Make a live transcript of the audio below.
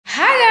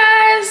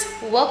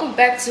welcome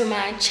back to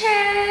my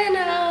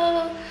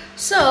channel.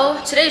 So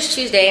today is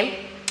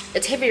Tuesday.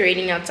 It's heavy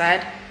raining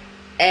outside.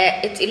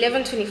 It's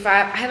 11:25.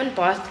 I haven't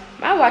bathed.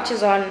 My watch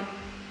is on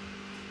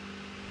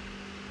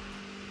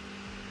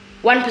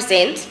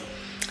 1%,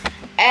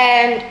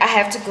 and I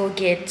have to go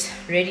get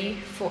ready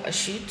for a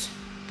shoot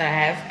that I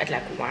have at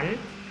like 1.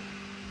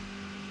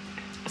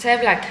 So I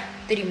have like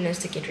 30 minutes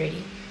to get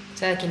ready,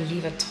 so I can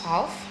leave at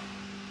 12,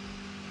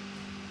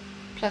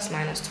 plus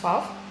minus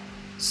 12.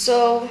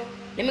 So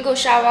let me go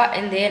shower,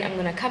 and then I'm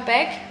gonna come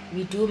back,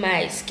 redo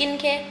my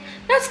skincare.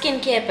 Not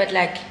skincare, but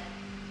like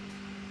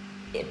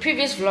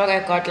previous vlog I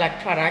got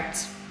like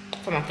products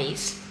for my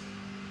face,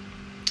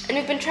 and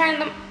we've been trying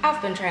them.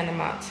 I've been trying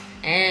them out,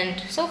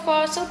 and so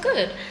far so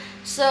good.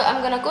 So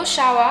I'm gonna go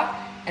shower,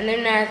 and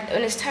then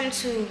when it's time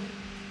to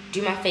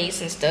do my face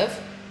and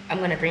stuff, I'm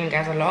gonna bring you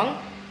guys along,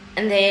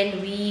 and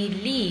then we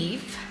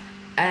leave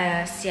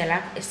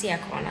Sia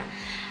Corner.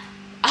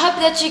 I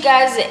hope that you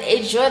guys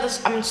enjoy this.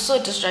 I'm so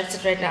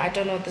distracted right now. I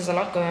don't know. There's a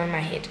lot going on in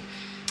my head.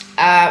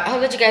 I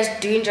hope that you guys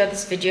do enjoy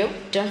this video.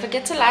 Don't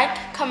forget to like,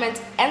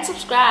 comment, and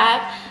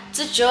subscribe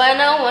to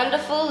join our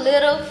wonderful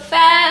little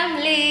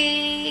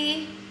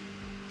family.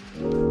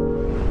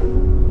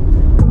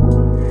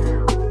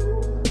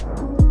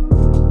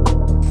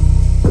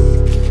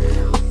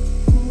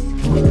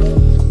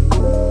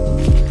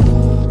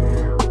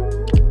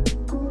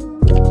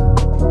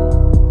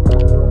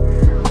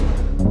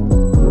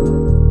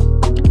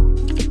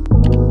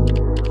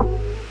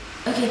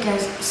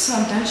 So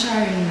I'm done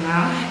showering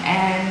now,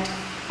 and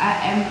I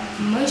am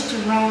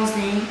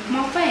moisturizing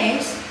my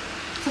face.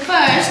 So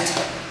first,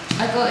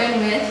 I go in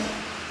with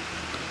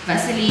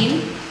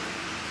Vaseline,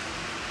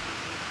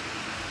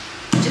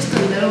 just a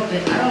little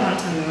bit. I don't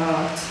want a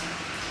lot,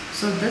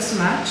 so this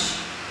much.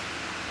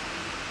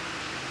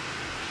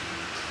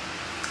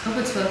 Hope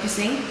it's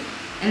focusing.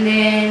 And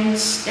then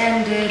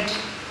Standard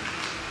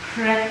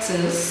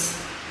Practice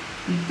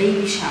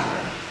Baby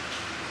Shower.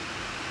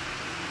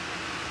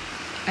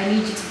 I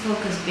need you to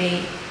focus,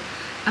 babe.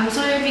 I'm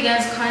sorry if you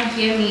guys can't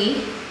hear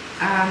me.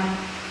 I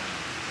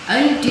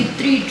only did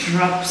 3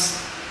 drops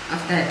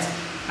of that,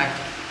 but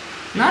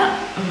not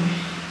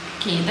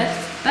okay.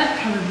 That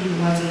probably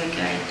wasn't a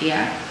good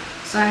idea.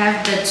 So I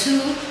have the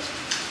 2,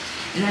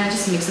 and then I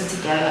just mix it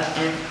together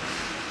and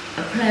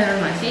apply it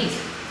on my face.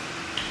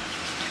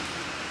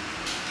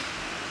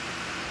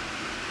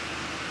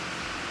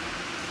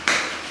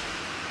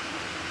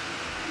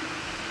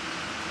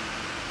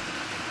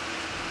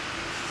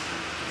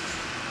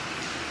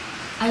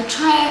 I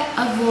try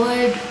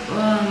avoid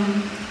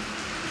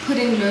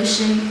putting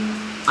lotion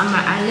on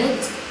my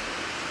eyelids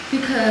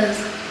because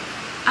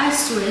I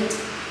sweat.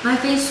 My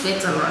face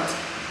sweats a lot,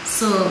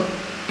 so,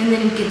 and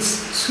then it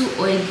gets too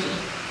oily.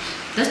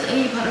 That's the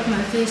only part of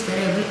my face that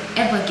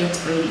ever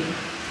gets oily.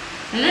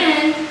 And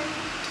then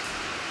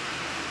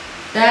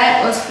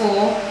that was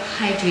for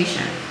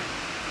hydration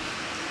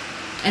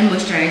and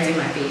moisturizing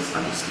my face,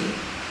 obviously.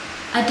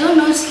 I don't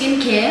know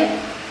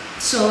skincare,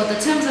 so the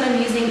terms that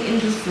I'm using in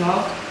this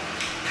vlog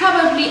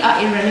probably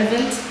are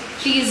irrelevant.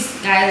 Please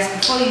guys,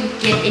 before you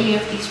get any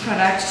of these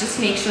products, just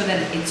make sure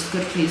that it's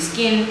good for your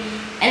skin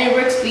and it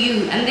works for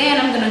you. And then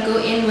I'm gonna go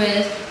in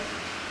with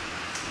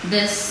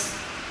this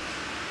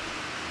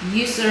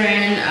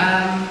Eucerin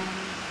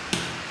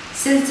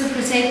Sensitive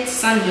Protect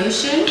Sun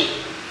Lotion.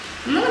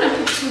 I'm not gonna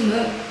put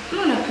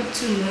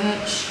too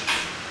much.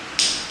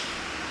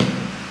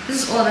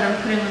 This is all that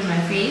I'm putting on my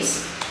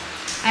face.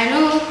 I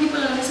know people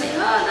are gonna say,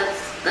 oh,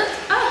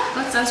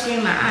 got sunscreen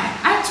in my eye.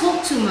 I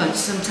talk too much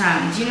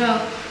sometimes, you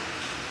know.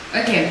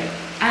 Okay,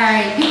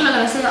 people are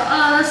gonna say,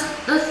 oh,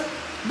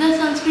 that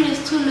sunscreen is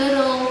too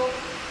little,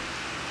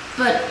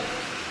 but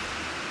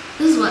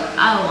this is what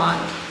I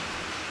want.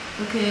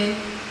 Okay,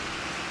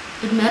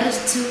 it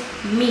matters to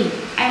me.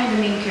 I'm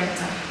the main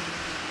character.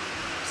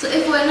 So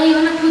if you're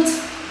gonna put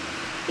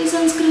a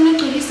sunscreen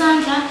to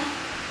Lisandra,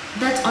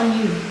 that's on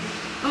you.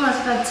 I'm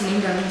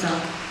expecting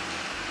that.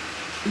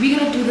 We're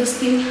gonna do this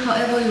thing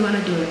however you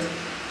wanna do it.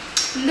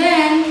 And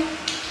then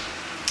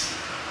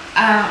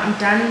I'm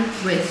done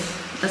with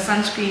the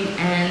sunscreen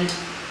and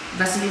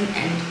Vaseline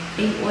and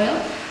baby oil.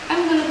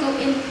 I'm gonna go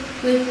in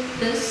with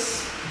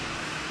this.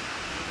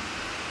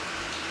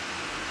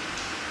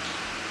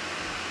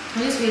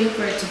 I'm just waiting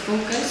for it to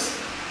focus.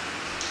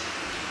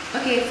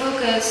 Okay,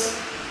 focus.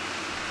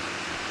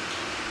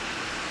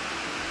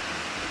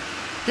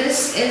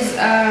 This is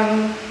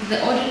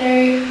the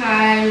Ordinary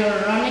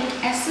Hyaluronic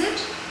Acid.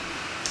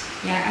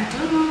 Yeah, I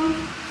don't know,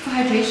 for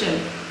hydration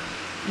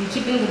and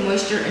keeping the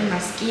moisture in my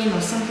skin or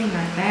something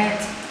like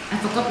that. I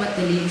forgot what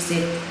the lady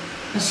said,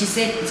 but she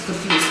said it's good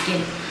for your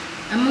skin.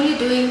 I'm only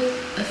doing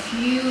a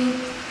few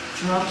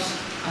drops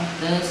of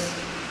this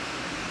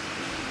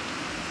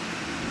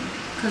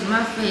because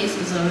my face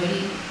is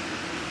already,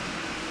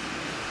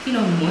 you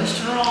know,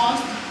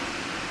 moisturized.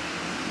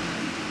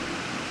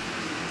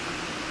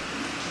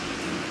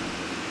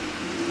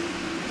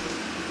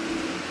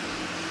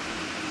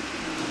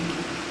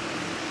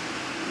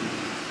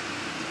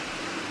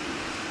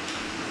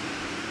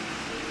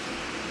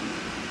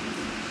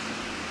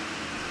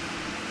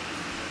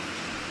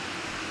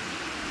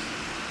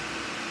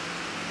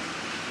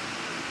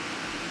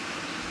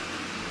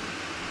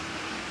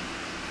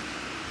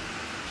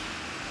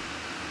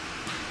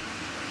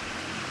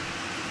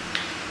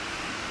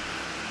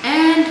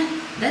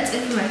 that's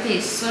it for my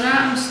face. So now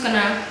I'm just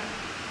gonna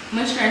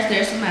moisturize the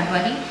rest of my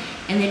body,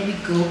 and then we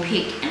go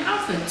pick an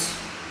outfit.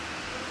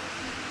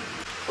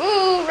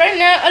 Ooh, right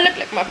now I look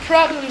like my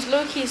problems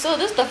low-key. So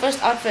this is the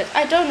first outfit.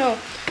 I don't know.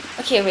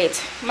 Okay,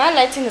 wait. My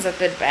lighting is a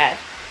bit bad.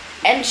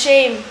 And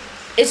shame,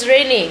 it's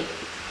raining.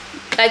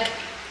 Like,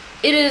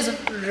 it is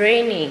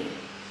raining.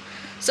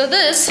 So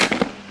this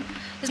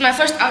is my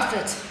first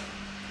outfit.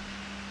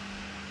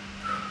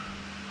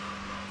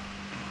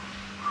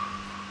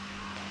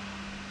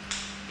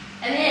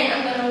 And then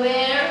I'm gonna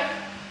wear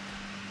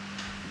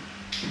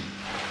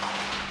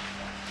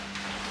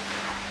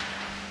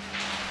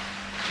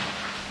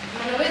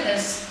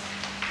this.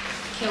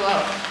 Okay,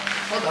 well,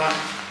 hold on.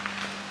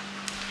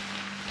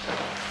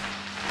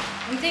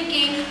 I'm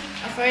thinking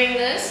of wearing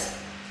this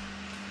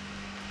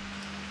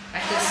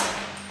like this.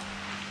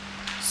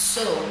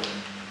 So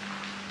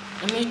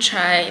let me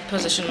try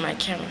position my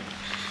camera.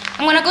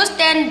 I'm gonna go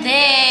stand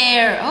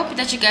there. I hope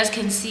that you guys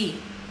can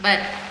see. But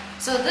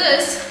so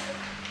this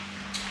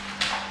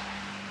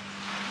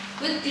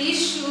with these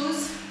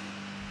shoes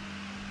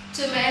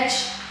to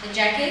match the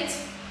jacket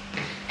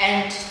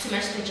and to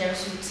match the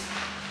jumpsuit.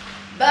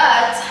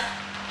 But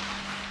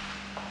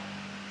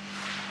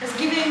it's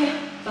giving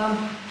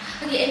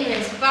okay,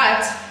 anyways,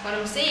 but what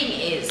I'm saying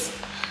is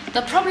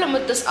the problem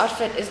with this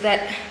outfit is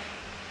that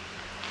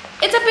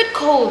it's a bit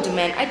cold,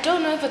 man. I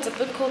don't know if it's a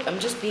bit cold. I'm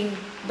just being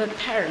a bit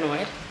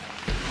paranoid.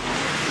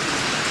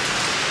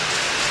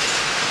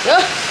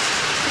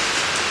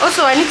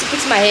 Also, I need to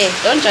fix my hair.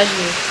 Don't judge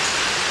me.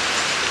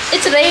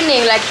 It's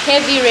raining, like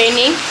heavy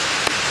raining.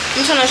 I'm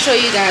just gonna show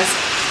you guys.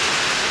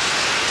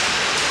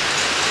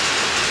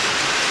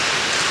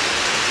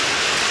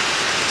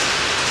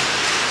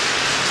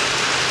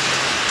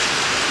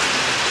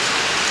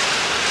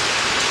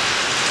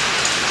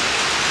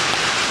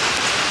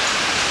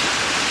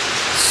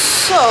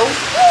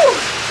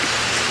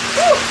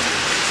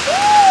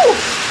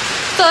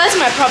 So that's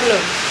my problem.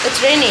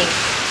 It's raining,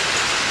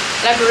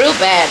 like real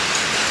bad.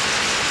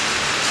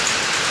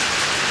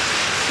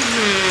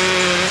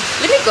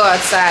 Let me go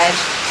outside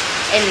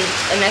and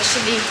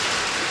actually.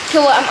 Okay,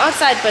 well, I'm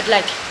outside, but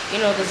like, you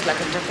know, there's like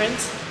a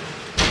difference.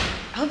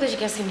 I hope that you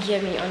guys can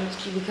hear me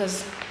honestly,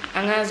 because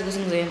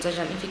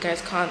if you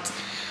guys can't,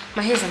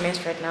 my hair's a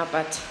mess right now,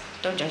 but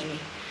don't judge me.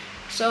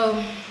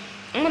 So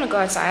I'm gonna go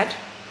outside.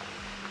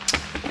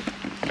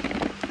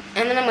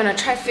 And then I'm gonna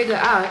try to figure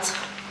out,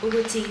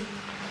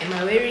 am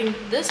I wearing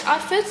this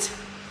outfit?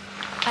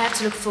 I have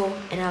to look for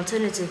an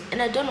alternative,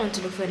 and I don't want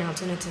to look for an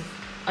alternative,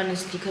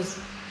 honestly, because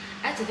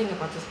I had to think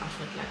about this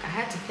outfit. Like, I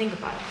had to think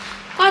about it.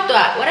 But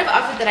whatever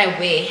outfit that I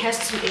wear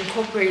has to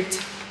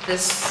incorporate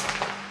this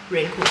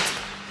raincoat,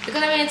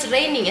 because I mean it's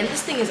raining, and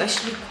this thing is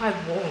actually quite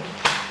warm.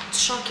 It's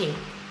shocking.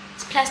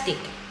 It's plastic.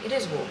 It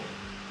is warm.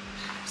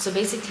 So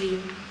basically,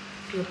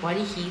 your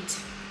body heat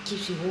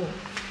keeps you warm,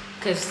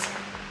 because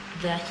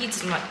the heat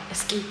is not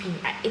escaping.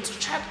 It's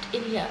trapped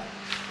in here,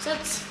 so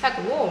it's like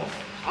warm.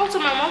 Also,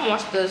 my mom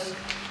washed this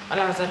while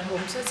I was at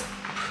home, so it's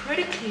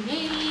pretty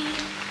clean.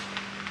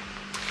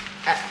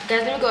 Guys,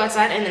 let me go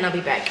outside and then I'll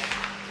be back.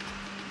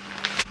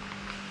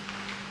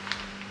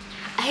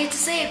 I hate to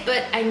say it,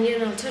 but I need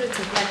an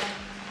alternative. Like,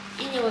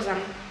 in your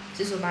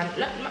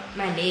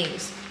my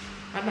legs,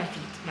 not my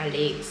feet, my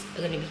legs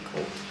are gonna be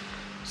cold.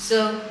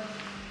 So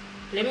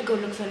let me go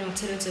look for an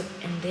alternative,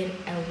 and then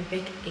I'll be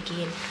back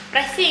again.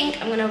 But I think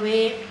I'm gonna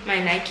wear my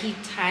Nike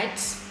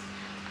tights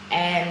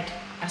and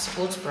a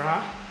sports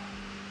bra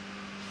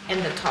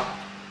and the top.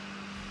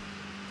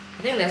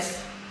 I think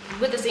that's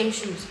with the same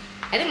shoes.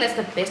 I think that's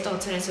the best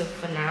alternative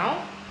for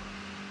now.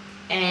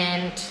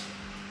 And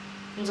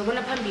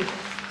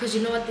because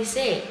you know what they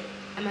say,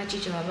 I'm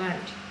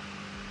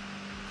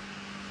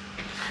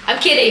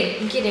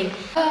kidding.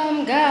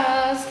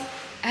 Guys,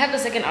 I have the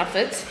second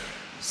outfit.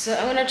 So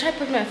I'm gonna try to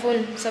put my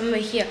phone somewhere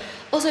here.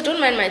 Also, don't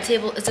mind my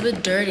table, it's a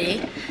bit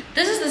dirty.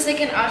 This is the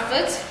second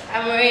outfit.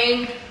 I'm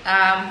wearing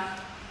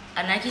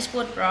a Nike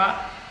sport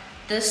bra,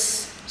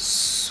 this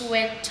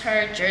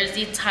sweater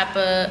jersey type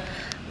of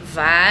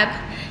vibe,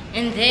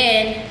 and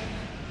then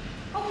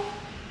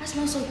I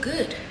smell so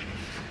good.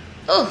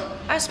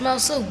 I smell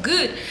so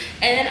good.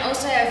 And then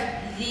also I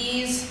have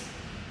these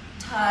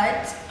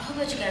tights. I hope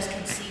that you guys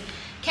can see.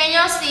 Can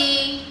y'all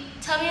see?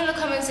 Tell me in the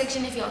comment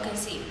section if y'all can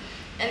see.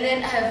 And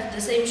then I have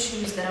the same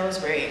shoes that I was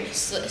wearing.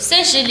 So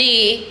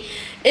essentially,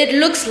 it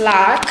looks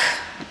like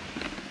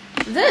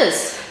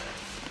this.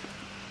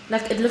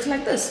 Like, it looks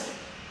like this.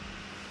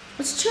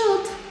 It's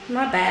chilled,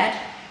 not bad.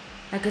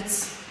 Like,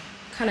 it's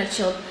kind of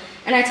chilled.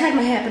 And I tied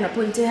my hair up in a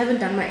ponytail. I haven't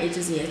done my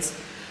edges yet.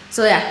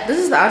 So yeah, this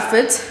is the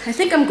outfit. I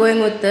think I'm going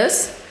with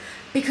this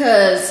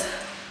because,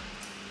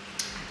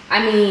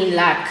 I mean,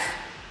 like,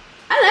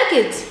 I like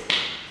it.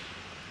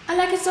 I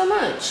like it so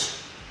much.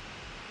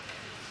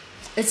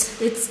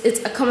 It's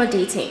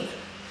accommodating.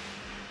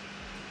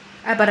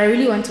 But I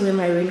really want to wear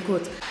my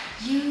raincoat.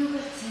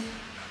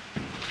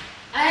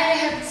 I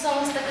have the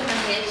song stuck in my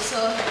head,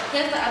 so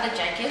here's the other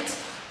jacket.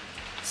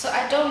 So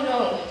I don't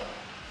know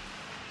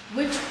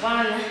which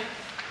one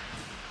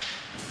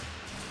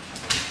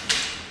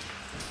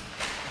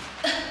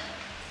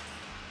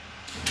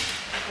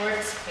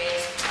works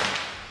best.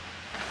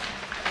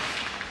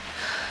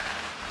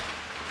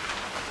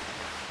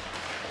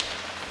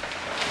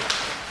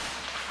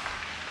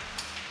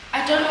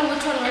 I don't know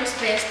which one works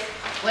best.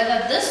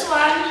 Whether this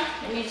one,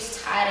 let me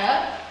just tie it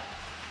up.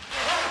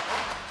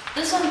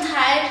 This one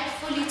tied,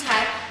 fully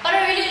tied, but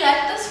I really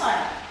like this one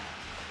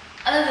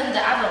other than the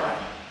other one.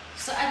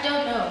 So I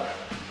don't know.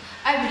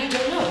 I really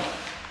don't know.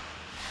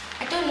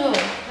 I don't know.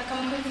 Like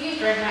I'm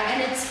confused right now,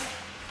 and it's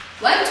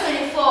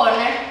 124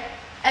 and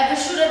I have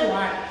a shoot at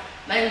 1.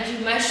 Mind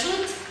you, my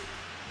shoot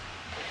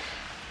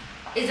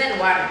is at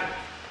 1.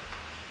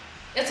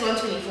 It's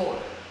 124.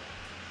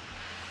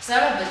 So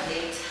I'm a bit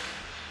late.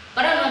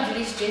 But I'm not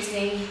really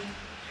stressing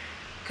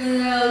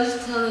because I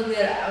was told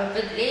that I'm a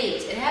bit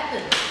late. It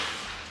happened.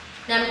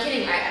 No, I'm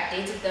kidding. I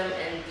updated them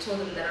and told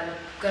them that I'm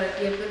gonna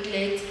be a bit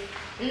late.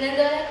 And then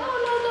they're like, oh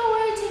no, don't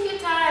worry, take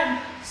your time.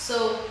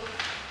 So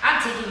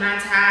I'm taking my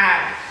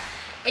time.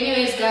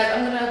 Anyways, guys,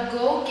 I'm gonna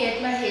go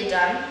get my hair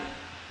done.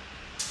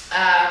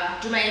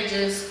 Do my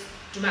edges,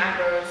 do my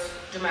eyebrows,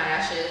 do my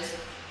lashes.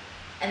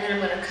 And then I'm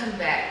gonna come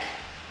back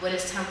when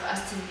it's time for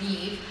us to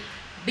leave.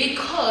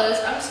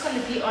 Because I'm just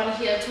gonna be on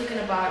here talking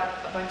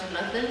about a bunch of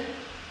nothing.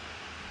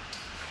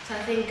 So I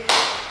think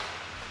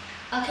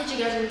I'll catch you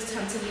guys when it's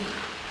time to leave.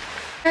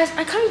 Guys,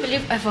 I can't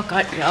believe I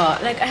forgot y'all.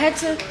 Like I had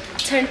to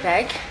turn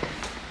back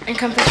and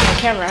come back to my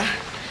camera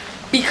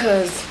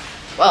because,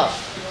 well,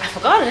 I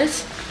forgot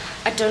it.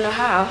 I don't know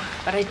how,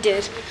 but I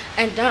did.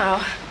 And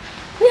now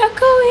we are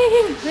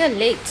going. We are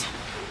late.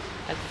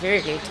 Like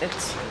very late.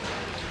 It's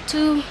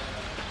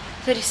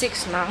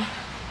 2:36 now.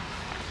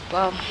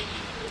 Well,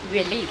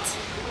 we're late.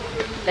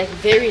 Like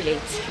very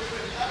late.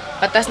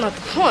 But that's not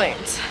the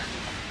point.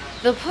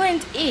 The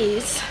point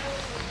is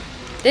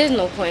there's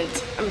no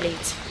point. I'm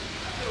late.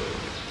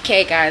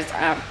 Okay guys,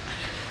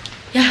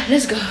 yeah,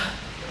 let's go.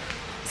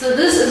 So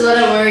this is what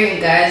I'm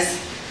wearing, guys.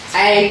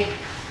 I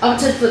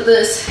opted for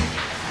this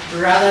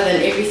rather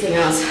than everything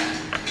else.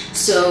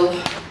 So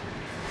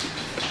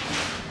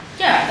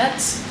yeah,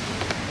 that's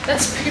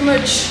pretty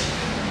much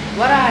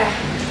what I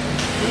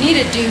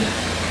need to do.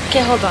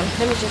 Okay, hold on.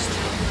 Let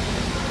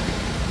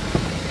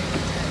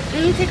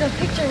me take a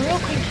picture real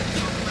quick.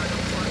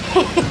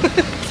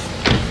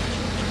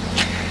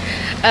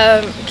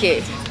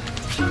 Okay.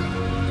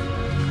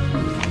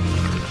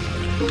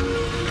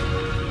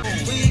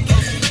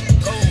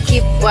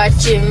 Keep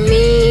watching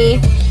me.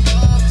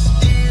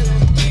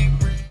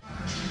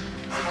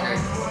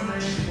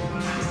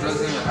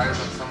 Closing your eyes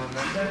on some of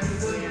them.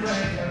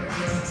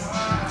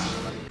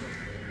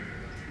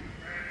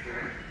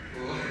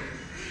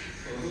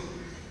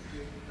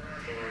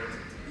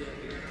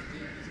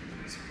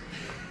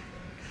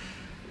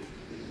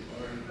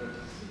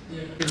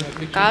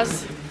 Guys,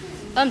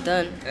 I'm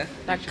done. Yeah?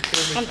 Like,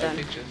 I'm done.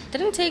 Pictures.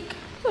 Didn't take.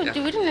 Oh, Yeah.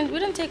 we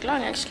didn't take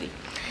long actually.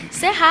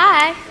 Say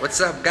hi. What's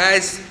up,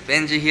 guys?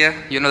 Benji here.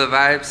 You know the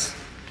vibes.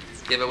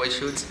 Giveaway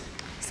shoots.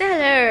 Say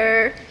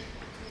hello.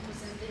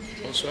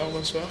 Bonsoir,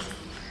 bonsoir.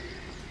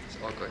 It's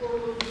awkward.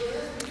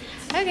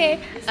 Okay.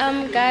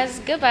 Guys,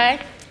 goodbye.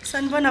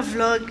 Sanibona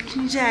vlog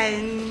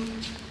njani?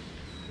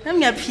 Nami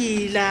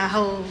ngiyaphila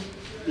hawo.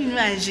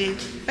 Manje,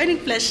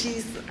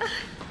 bayingiflashes.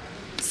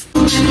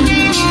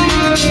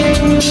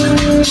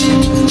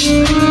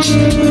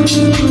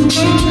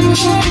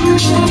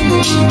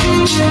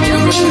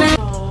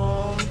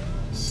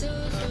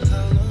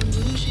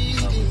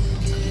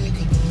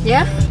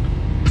 Yeah?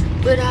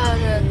 Without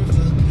a...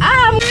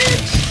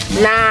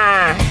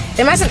 Nah.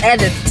 They mustn't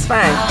edit. It's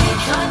fine.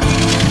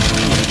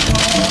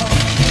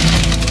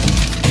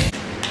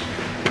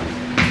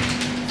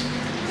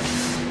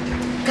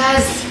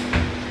 Guys.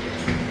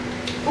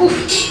 Oof.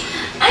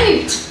 I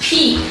need to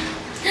pee.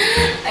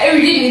 I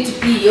really need to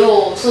pee.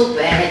 Oh, so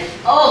bad.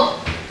 Oh.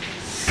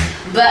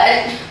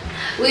 But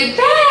we're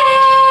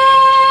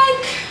back.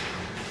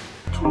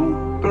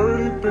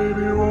 2:30,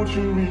 baby, won't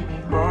you meet me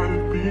by the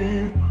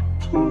beam?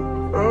 Too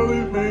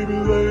early, baby,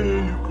 later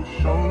you could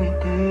show me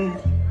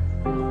things.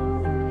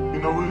 You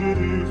know what it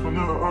is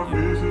whenever I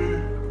visit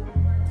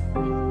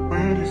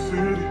Windy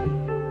City.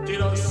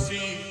 Did I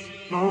see?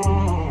 No,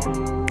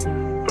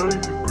 30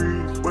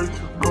 degrees, way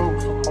to go,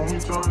 so hold me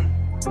tight.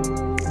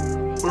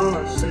 Will I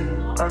see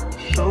you at the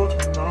show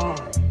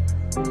tonight?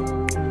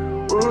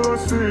 Will I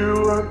see you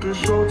at the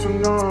show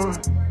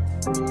tonight?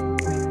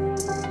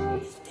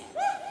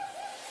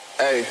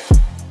 Hey.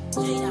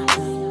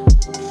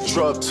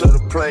 Truck to the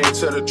plane,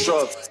 to the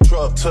truck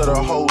to the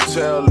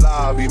hotel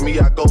lobby. Me,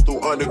 I go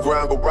through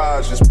underground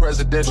garages,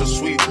 presidential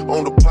suite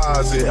on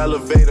deposit,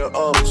 elevator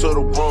up to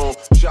the room,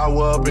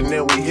 shower up and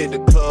then we hit the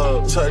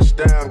club.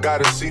 Touchdown,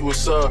 gotta see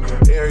what's up.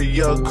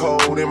 Area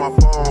code in my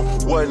phone.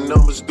 What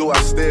numbers do I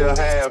still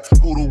have?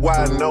 Who do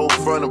I know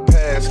from the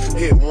past?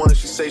 Hit one,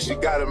 she say she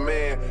got a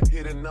man.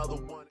 Hit another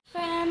one.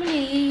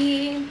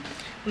 Family.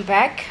 I'm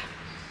back.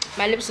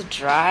 My lips are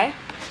dry.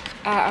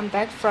 I'm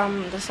back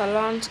from the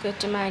salon to go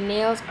to my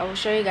nails. I will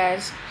show you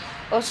guys.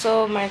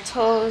 Also, my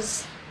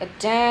toes are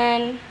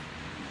done.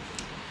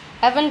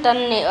 I haven't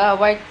done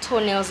white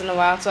toenails in a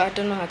while, so I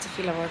don't know how to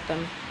feel about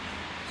them.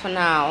 for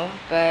now,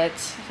 but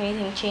if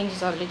anything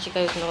changes I'll let you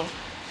guys know.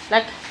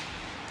 Like,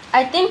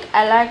 I think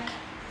I like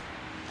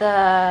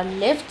the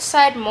left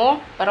side more,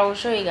 but I will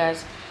show you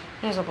guys.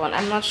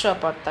 I'm not sure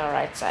about the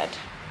right side.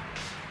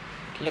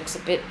 It looks a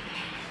bit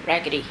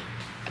raggedy,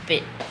 a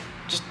bit,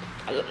 just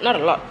not a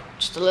lot,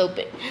 just a little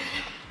bit.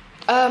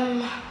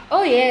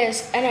 Oh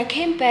yes, and I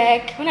came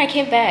back. When I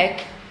came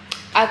back,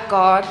 I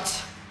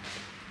got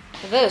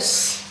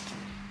this.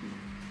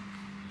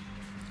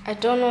 I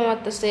don't know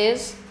what this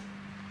is,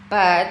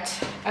 but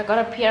I got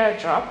a PR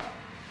drop,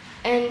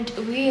 and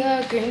we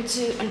are going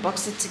to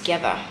unbox it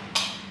together.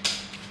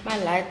 My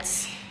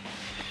lights.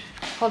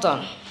 Hold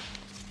on.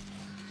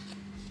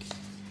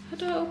 How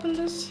do I open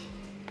this?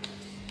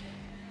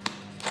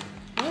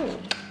 Oh,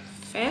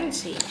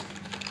 fancy.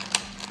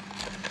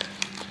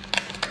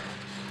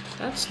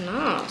 That's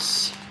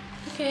nice.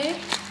 Okay.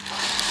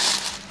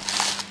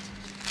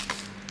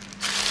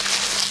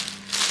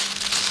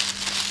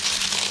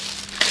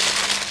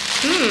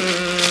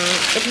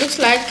 It looks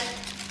like,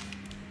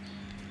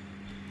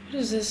 what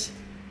is this?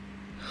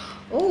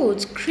 Oh,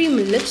 it's cream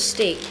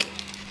lipstick.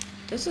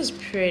 This is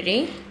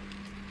pretty.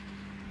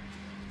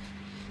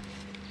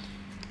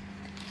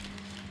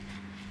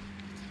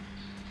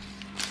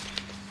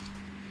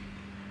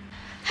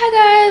 Hi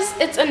guys,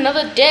 it's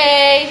another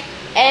day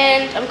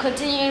and I'm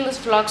continuing this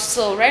vlog.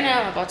 So right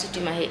now I'm about to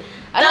do my hair.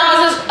 I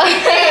know this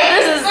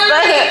is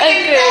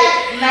okay.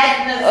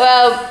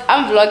 Well,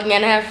 I'm vlogging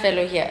and I have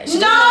fellow here. She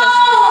doesn't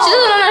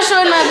want to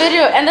show in my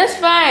video, and that's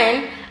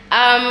fine.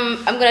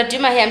 I'm gonna do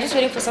my hair. I'm just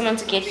waiting for someone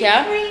to get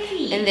here,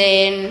 and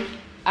then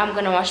I'm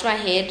gonna wash my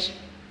head.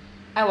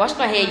 I washed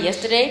my hair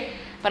yesterday,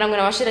 but I'm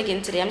gonna wash it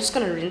again today. I'm just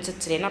gonna rinse it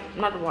today,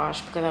 not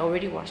wash, because I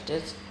already washed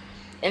it.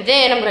 And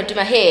then I'm gonna do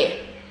my hair,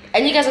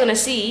 and you guys are gonna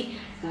see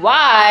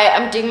why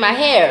I'm doing my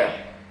hair.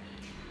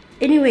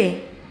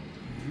 Anyway.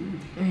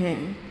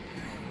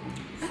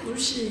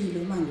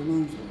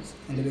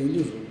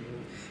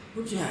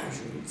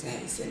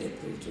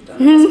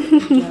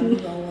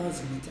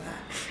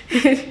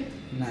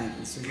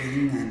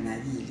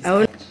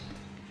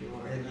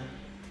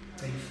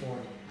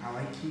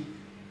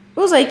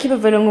 Who's I keep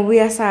available ngoba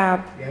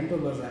uyasaba.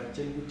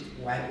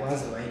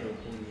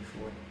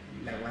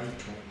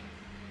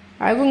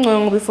 Hayi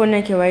kungcono ngoba ifoni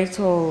yakhe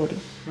wayithola.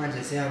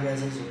 Manje siyabuya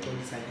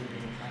sizoxolisa kimi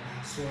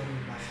ngifana sorry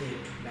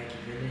bafethu like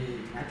vele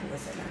ngathi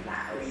wasela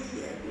lawe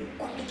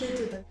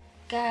complicated.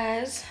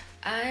 Guys,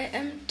 I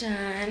am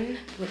done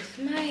with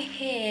my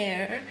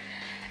hair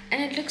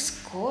and it looks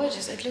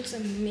gorgeous. It looks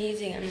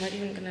amazing. I'm not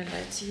even gonna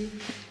lie to you.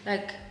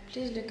 Like,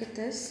 please look at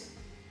this.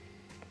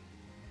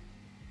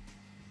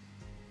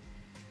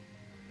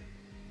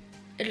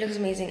 It looks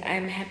amazing.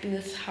 I'm happy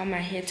with how my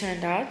hair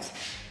turned out.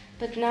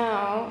 But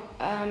now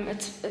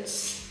it's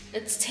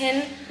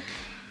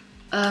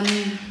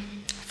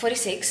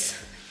 10:46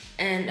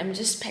 and I'm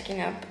just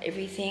packing up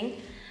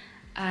everything.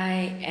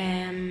 I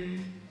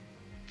am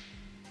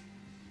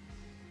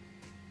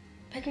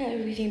packing up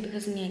everything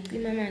because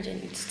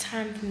it's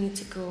time for me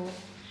to go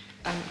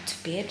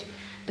to bed,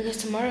 because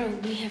tomorrow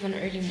we have an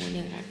early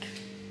morning, like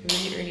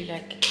really early.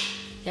 Like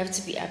you have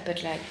to be up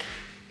at like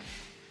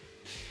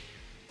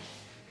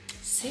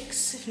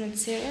 6, if not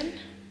 7,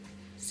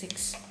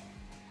 6,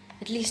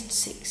 at least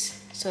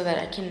 6, so that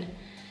I can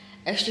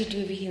actually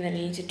do everything that I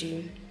need to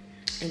do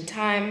in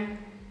time,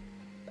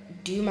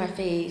 do my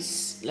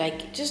face,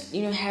 like just,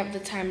 you know, have the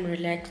time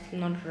relaxed,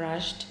 not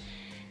rushed,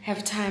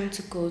 have time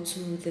to go to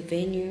the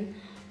venue.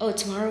 Oh,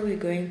 tomorrow we're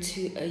going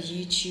to a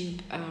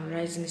YouTube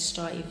Rising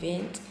Star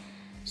event,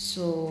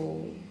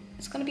 so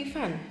it's gonna be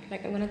fun.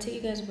 Like, I'm gonna take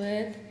you guys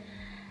with.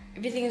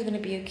 Everything is gonna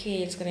be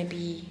okay. It's gonna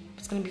be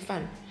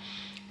fun,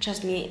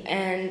 trust me.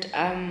 And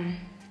I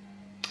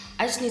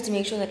just need to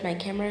make sure that my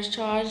camera is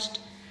charged,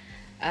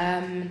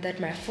 that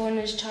my phone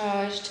is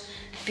charged,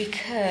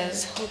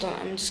 because hold on,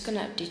 I'm just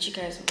gonna update you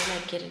guys when I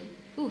get it.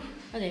 Ooh,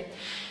 okay,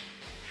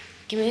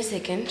 give me a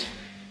second.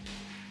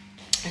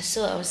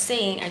 So I was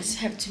saying, I just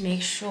have to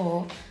make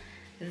sure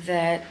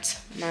that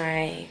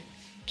my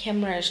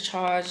camera is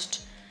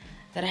charged,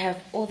 that I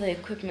have all the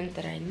equipment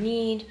that I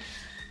need.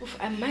 Oof,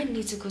 I might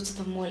need to go to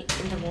the mall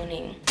in the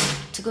morning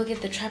to go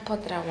get the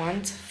tripod that I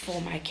want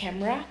for my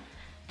camera,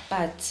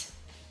 but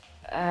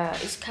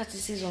it's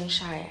Katisi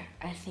Zongshire,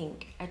 I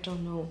think. I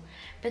don't know,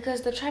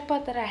 because the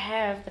tripod that I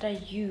have, that I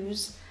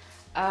use,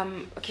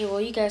 okay,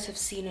 well, you guys have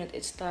seen it.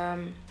 It's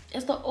the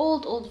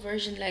old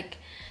version, like,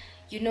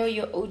 you know,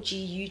 your OG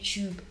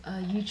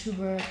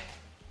YouTuber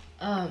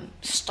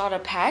starter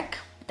pack.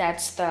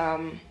 That's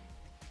the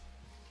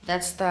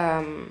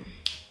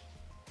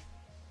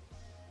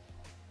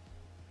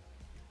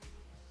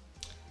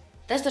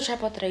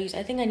tripod that I use.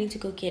 I think I need to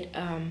go get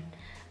a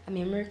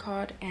memory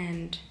card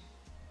and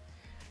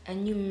a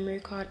new memory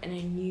card and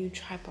a new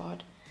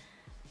tripod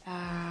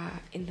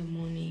in the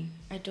morning.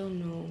 I don't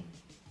know,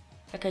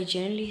 like, I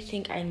generally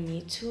think I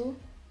need to,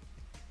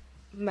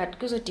 but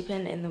because it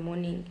depends in the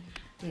morning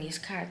and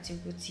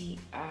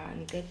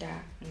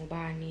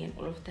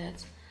all of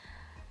that.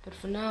 But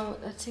for now,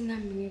 that's thing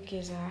I'm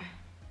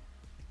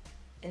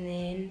and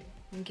then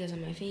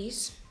my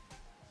face.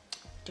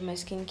 do my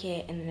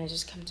skincare, and then I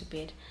just come to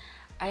bed.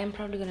 I am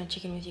probably gonna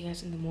check in with you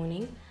guys in the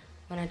morning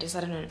when I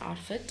decide on an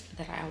outfit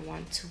that I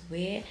want to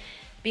wear,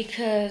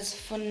 because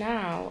for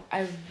now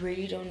I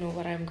really don't know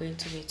what I'm going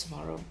to wear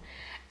tomorrow.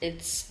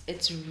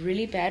 It's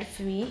really bad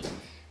for me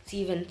to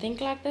even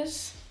think like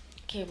this.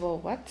 Okay, well,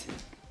 what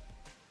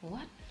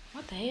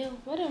the hell,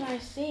 what am I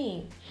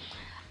saying?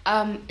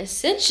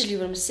 Essentially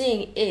what I'm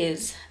saying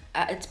is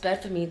it's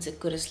bad for me to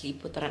go to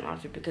sleep without an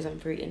outfit because I'm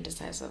very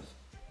indecisive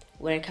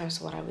when it comes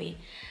to what I wear.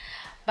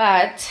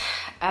 But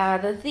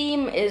the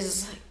theme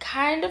is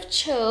kind of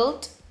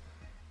chilled,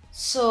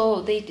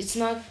 so it's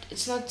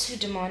not too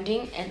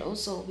demanding, and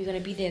also we're gonna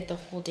be there the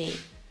whole day,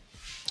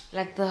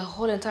 like the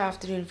whole entire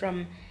afternoon,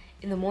 from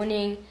in the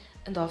morning,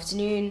 in the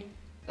afternoon,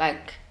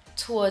 like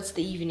towards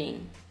the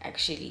evening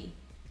actually.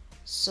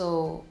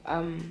 So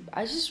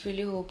I just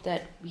really hope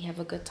that we have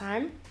a good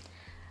time.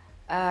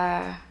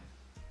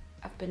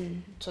 I've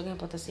been talking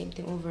about the same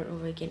thing over and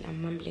over again.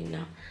 I'm mumbling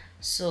now.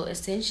 So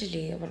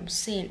essentially what I'm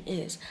saying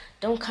is,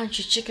 don't count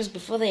your chickens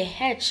before they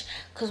hatch,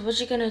 because what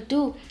you're gonna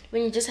do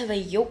when you just have a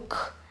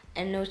yolk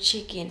and no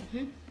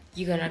chicken,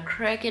 you're gonna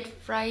crack it,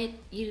 fry it,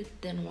 eat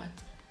it, then what?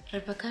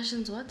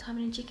 Repercussions? What? How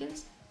many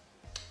chickens?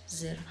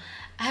 0.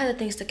 I have the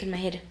thing stuck in my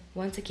head.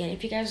 Once again,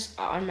 if you guys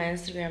are on my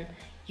Instagram,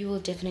 you will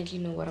definitely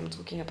know what I'm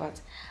talking about.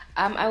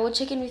 I will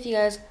check in with you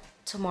guys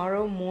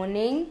tomorrow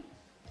morning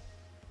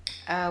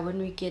when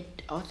we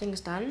get our things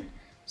done.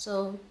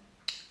 So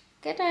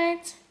good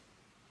night.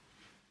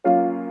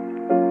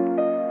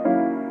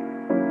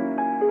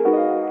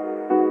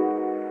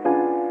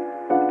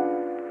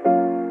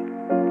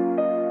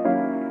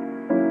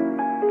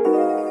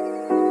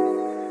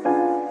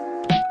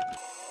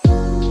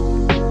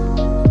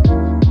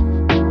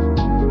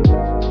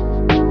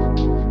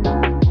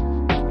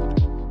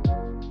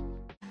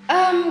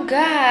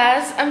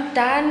 Guys, I'm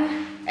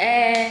done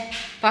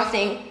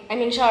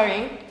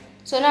showering.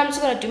 So now I'm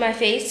just gonna do my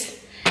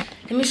face.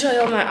 Let me show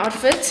you all my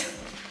outfit.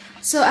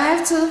 So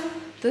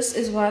this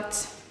is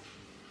what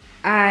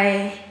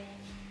I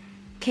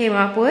came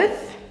up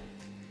with.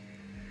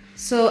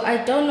 So I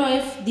don't know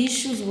if these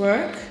shoes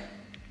work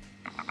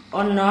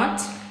or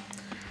not,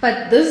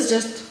 but this is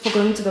just for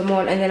going to the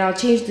mall, and then I'll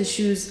change the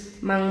shoes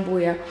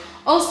Mangboya.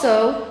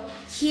 Also,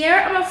 here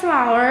are my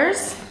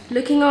flowers,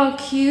 looking all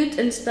cute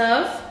and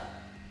stuff.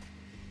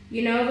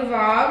 You know the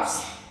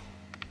vibes.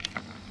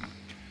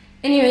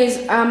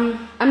 Anyways,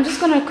 I'm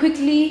just gonna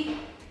quickly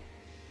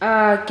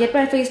get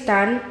my face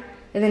done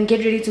and then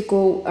get ready to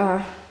go.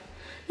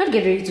 Not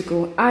get ready to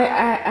go.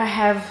 I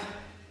have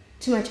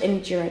too much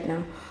energy right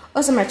now.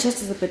 Also, my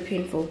chest is a bit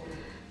painful.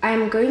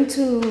 I'm going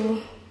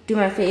to do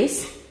my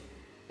face,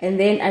 and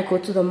then I go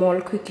to the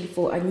mall quickly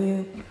for a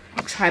new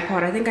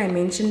tripod. I think I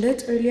mentioned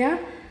it earlier,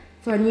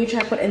 for a new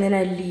tripod, and then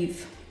I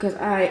leave because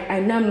I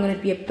know I'm gonna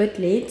be a bit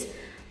late,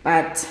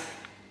 but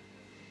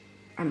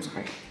I'm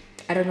sorry,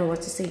 I don't know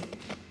what to say.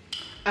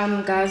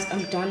 Guys,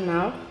 I'm done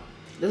now.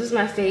 This is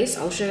my face.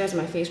 I'll show you guys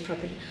my face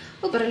properly.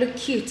 Oh, but I look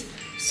cute.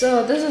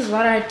 So this is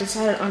what I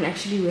decided on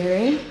actually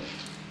wearing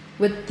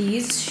with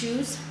these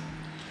shoes,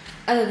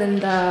 other than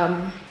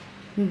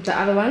the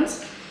other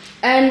ones.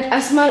 And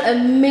I smell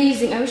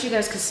amazing. I wish you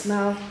guys could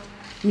smell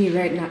me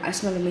right now. I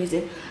smell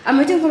amazing. I'm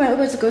waiting for my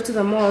Uber to go to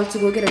the mall to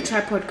go get a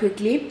tripod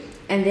quickly,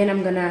 and then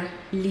I'm gonna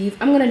leave.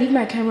 I'm gonna leave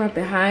my camera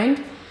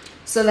behind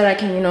so that I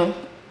can, you know,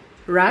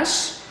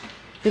 rush,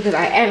 because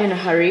I am in a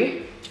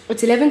hurry.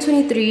 It's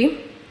 11:23.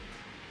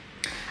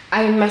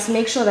 I must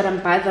make sure that I'm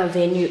by the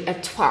venue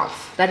at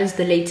 12. That is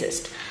the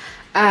latest.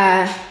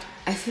 I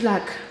feel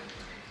like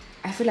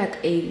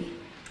an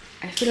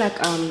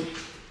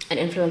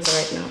influencer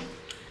right now,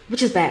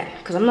 which is bad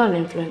because I'm not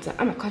an influencer.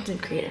 I'm a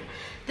content creator.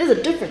 There's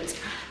a difference.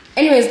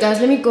 Anyways, guys,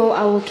 let me go.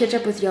 I will catch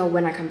up with y'all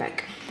when I come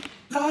back.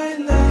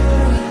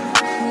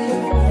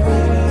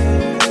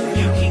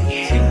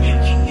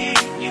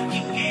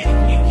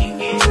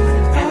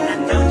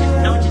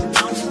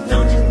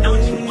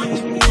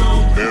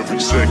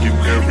 Second,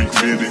 every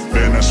minute,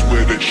 man, I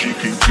swear that she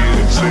can get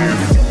it. Saying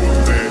if you a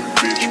bad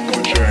bitch,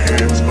 put your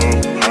hands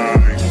up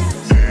high,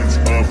 hands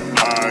up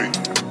high,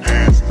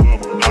 hands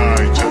up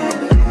high. Tell them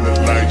dim the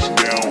lights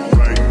down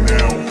right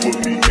now, put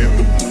me in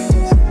the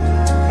mood.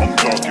 I'm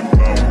talking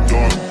about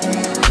dark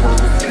room,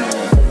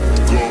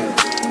 perfume,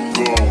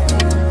 go.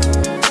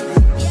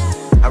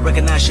 I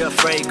recognize your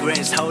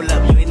fragrance, hold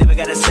up, you ain't never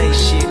gotta say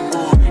shit,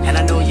 and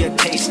I know your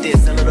taste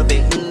is a little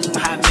bit,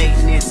 high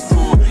maintenance,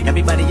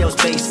 everybody else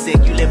basic,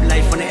 you live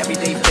life on an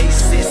everyday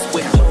basis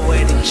with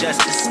poetic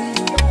justice,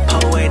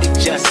 poetic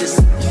justice.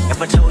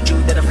 If I told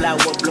you that a flower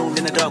bloomed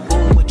in a dark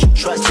room, would you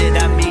trust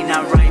it? I mean,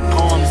 I write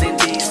poems in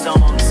these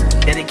songs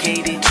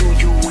dedicated to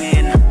you,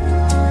 and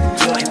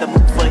you're in the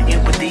mood for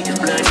empathy,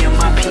 just blood in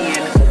my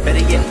pen.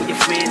 Better yet, for your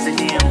friends and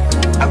them,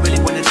 I really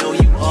wanna know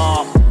you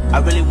all, I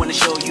really wanna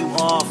show you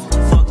off.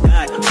 Fuck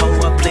that,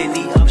 pour up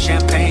plenty of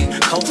champagne,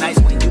 cold nights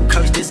when you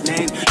curse this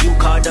name. You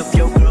called up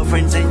your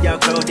girlfriends and your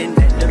girl in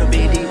that little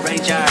bitty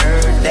range. I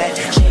heard that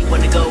she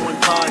wanna go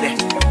and party,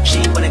 she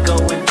wanna go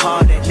and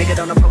party. Nigga,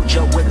 don't approach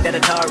her with that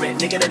Atari.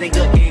 Nigga that ain't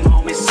good game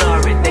home is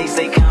sorry. They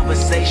say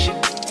conversation.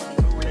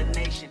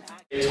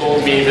 They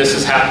told me this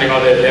is happening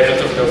on the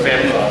 11th of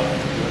November.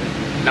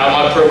 Now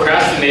my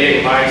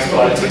procrastinating mind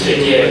started to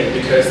kick in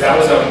because that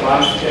was a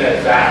month in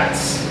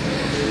advance.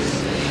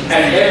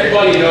 And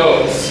everybody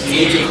knows you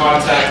need to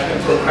contact and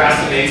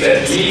procrastinate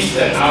at least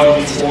an hour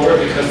before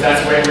because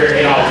that's when we're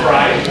in our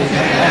prime.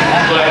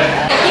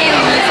 But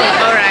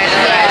Alright.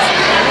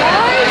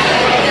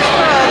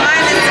 Oh,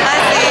 mine is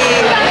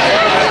fuzzy.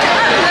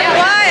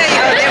 Why are you?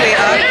 Oh, there we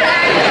are.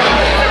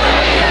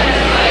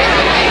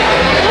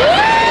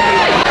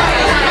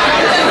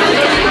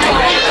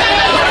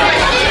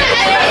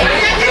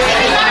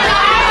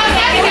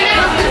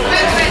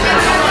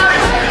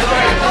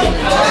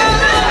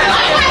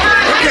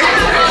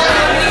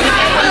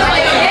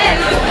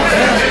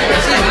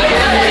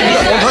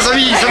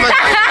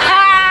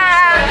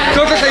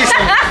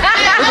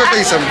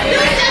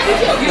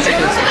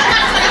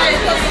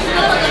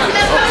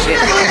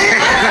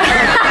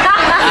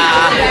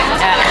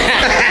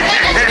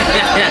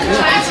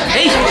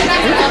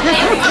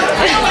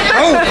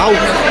 How?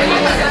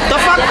 The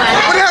fuck?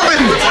 What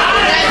happened?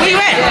 Where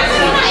you at?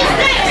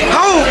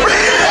 How?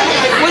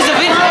 Where's the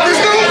video?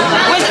 Let's go.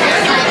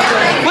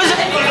 Where's the...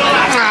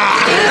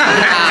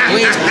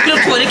 Wait,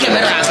 look for the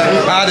camera.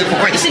 The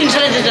point. Sitting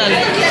challenge done.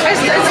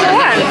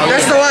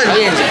 That's the one.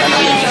 Yeah.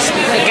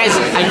 Guys,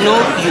 I know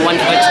you want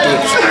her to do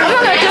it. I'm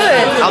not gonna do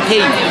it. I'll pay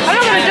you. I'm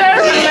not gonna do it.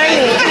 I don't have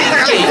money.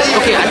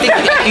 Okay, I think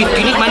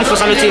you need money for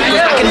sanity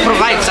because I can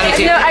provide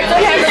sanity. No, I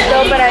don't have it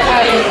though, but I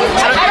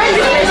don't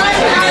do it.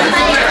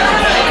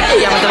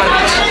 Yeah, but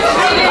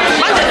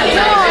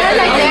No, not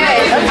like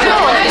that.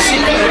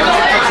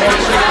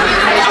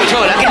 I'm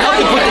sure I can help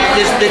you put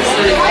this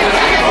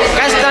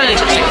guys done it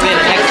like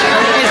that. Guys,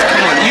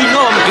 come on, you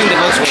know I'm doing the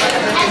most work.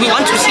 We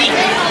want to see.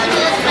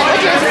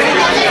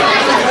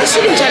 The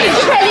shooting challenge.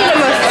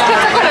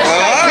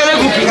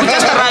 We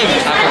just arrived.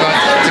 I forgot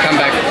to come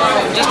back.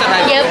 Just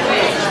arrived. Yep.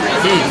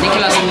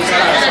 Nicholas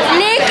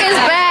Nick is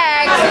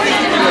back.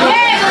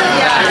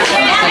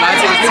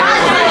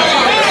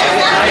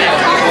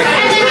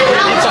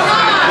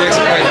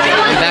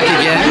 Back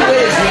again.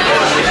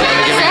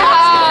 Say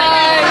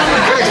hi.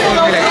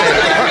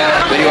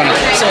 What do you want to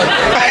say?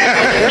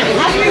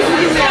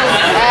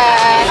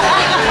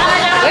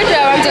 Where do I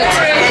want it?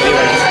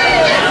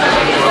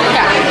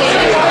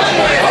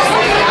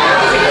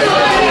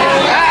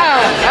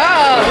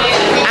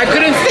 I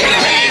couldn't say.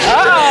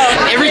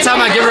 Every time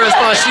I give her a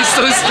spot, she's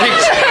so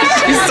strict.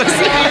 She's so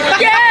strict.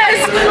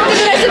 Yes!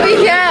 It has to be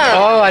here.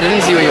 Oh, I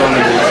didn't see what you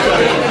wanted.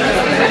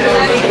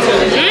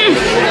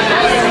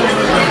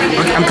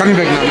 Okay, I'm coming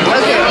back now.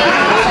 Okay.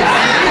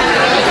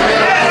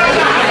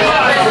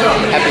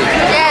 Happy.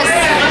 Yes.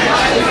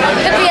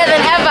 Happier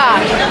than ever.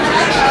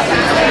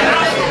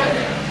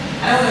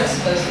 I don't want to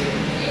expose you in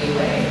any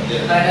way,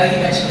 but I know you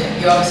mentioned that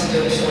you obviously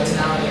do the shorts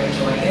now and you're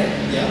enjoying it.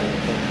 Yeah.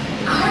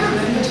 I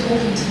remember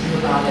talking to you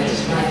about it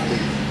like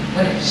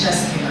when it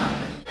just came out.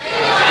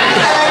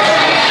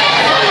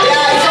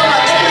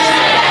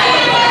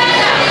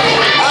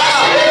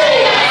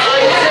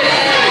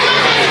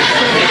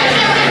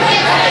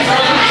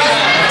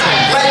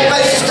 My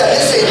sister,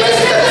 listen.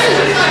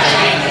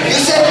 You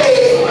said,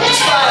 hey, it's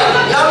fine.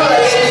 Now you're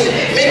ready.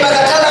 Me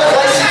bagatala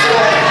voices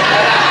wrong.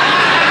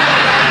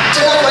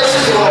 Tell her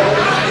voices wrong.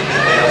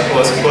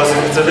 Of course,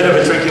 it's a bit of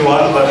a tricky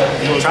one, but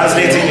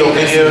translating your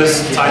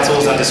videos,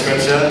 titles, and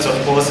descriptions, of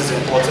course, is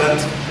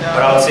important.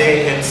 But I would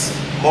say it's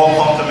more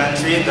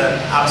complementary than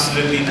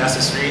absolutely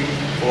necessary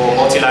for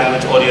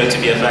multi-language audio to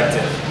be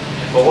effective.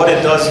 But what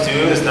it does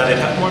do is that it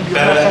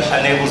better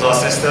enables our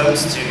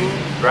systems to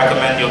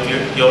recommend your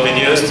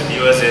videos to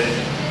viewers in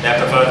their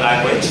preferred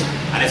language.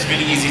 And it's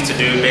really easy to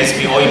do.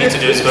 Basically, all you need to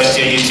do is go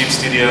into your YouTube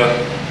studio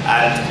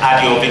and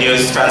add your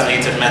videos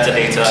translated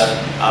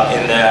metadata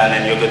in there, and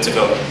then you're good to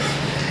go.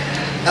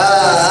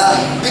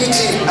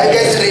 PT, are you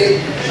guys ready?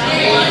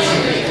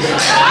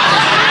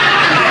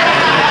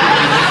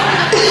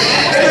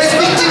 Anyways,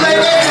 PT, my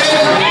guys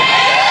ready?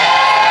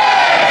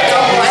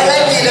 I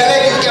like it.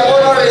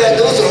 Cameron,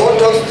 those hot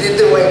dogs did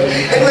the work.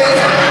 Anyways,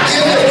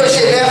 give me a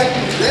question there.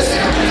 Listen.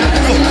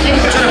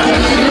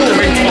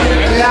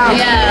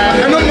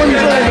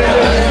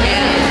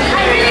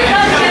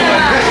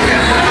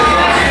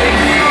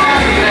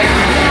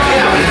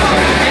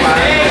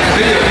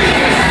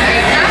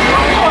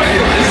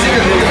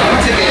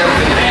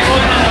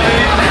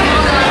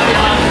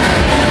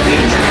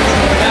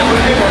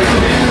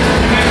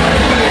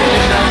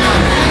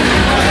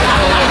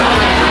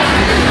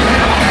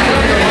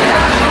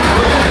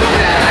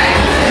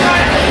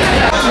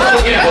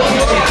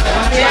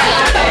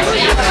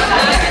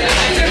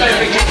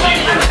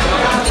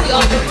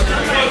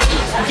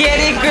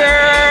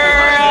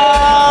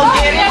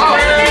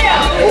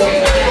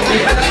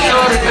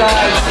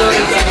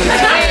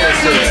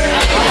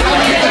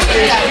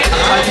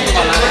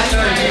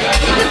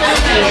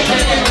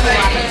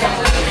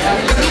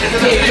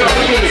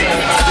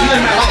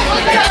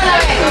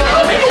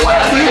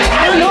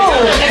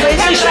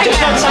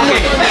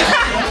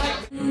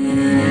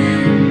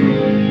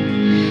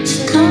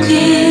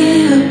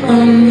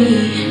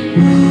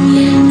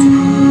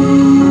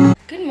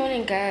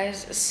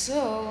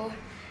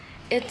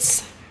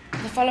 it's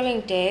the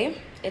following day.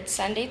 It's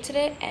Sunday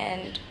today,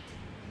 and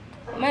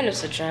my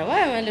lips are dry.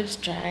 Why are my lips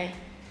dry?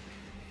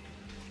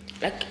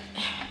 Like,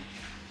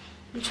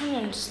 I'm trying to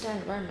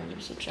understand why my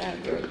lips are dry,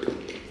 bro.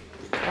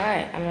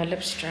 Why are my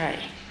lips dry?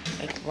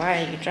 Like,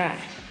 why are you dry?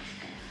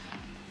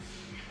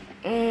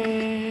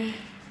 Okay,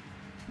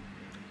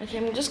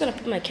 I'm just gonna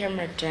put my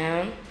camera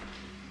down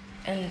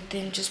and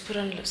then just put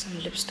on some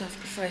lip stuff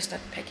before I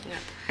start packing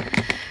up.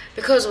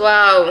 Because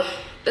wow,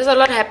 there's a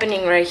lot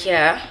happening right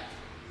here.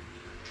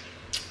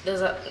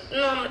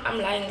 I'm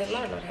lying, there's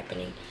not a lot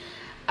happening.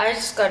 I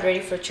just got ready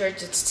for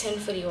church. It's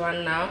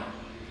 10:41 now,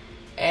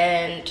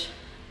 and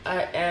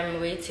I am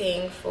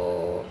waiting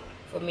for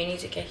Minnie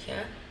to get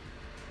here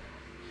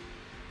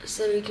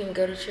so we can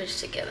go to church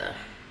together.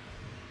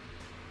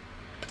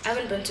 I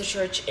haven't been to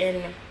church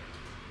in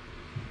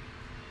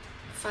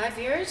 5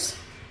 years,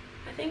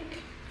 I think,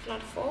 if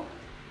not 4,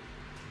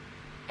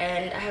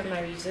 and I have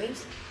my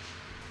reasons,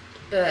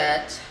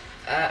 but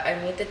I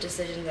made the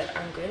decision that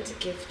I'm going to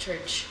give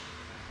church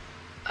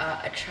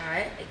a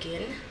try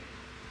again.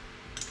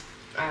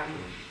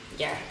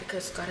 Yeah,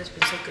 because God has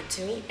been so good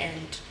to me,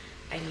 and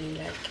I mean,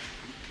 like,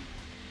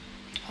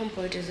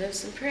 homeboy deserves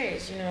some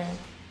praise, you know,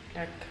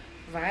 like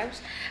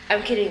vibes.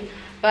 I'm kidding,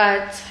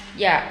 but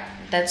yeah,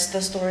 that's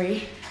the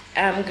story.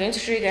 I'm going to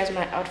show you guys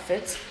my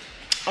outfits.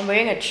 I'm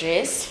wearing a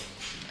dress,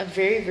 a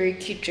very, very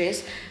cute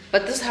dress,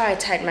 but this is how I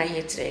tied my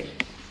hair today.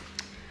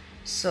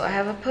 So I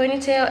have a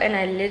ponytail and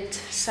I let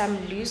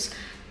some loose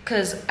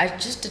because I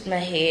just did my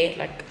hair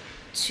like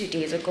 2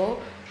 days ago,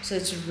 so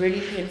it's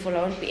really painful.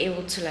 I won't be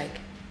able to like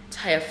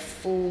tie a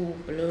full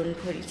blown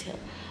ponytail.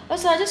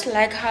 Also, I just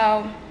like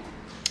how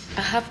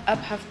a half up,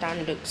 half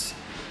down looks.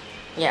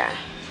 Yeah,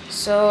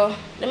 so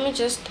let me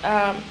just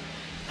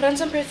put on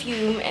some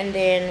perfume and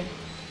then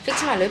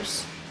fix my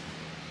lips.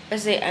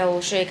 Let's say I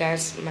will show you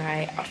guys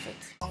my outfit.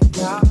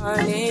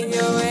 I need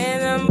you in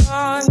the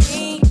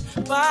morning,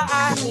 but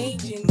I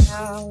need you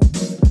now.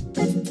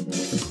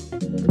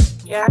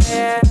 Yeah,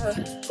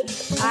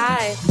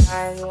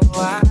 I know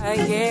why I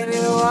get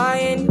it, why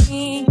you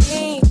need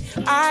me.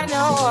 I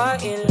know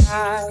what you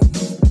like.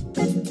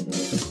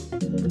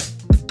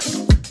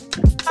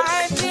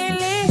 I feel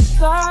it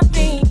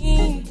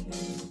coming.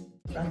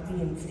 Rugby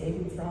and stayed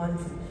in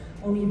France,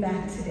 only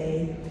back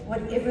today.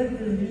 Whatever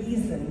the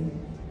reason,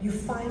 you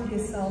find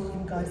yourself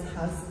in God's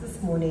house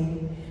this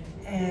morning,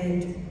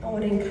 and I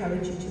want to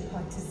encourage you to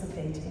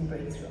participate in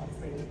Breakthrough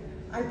Offering.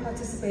 I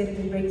participated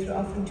in Breakthrough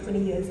Offering 20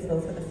 years ago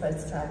for the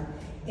first time,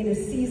 in a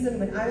season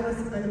when I was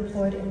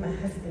unemployed and my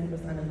husband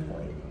was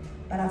unemployed.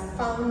 But I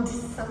found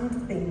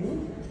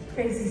something,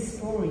 crazy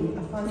story,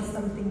 I found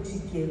something to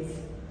give.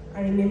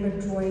 I remember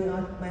drawing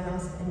out my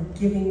last and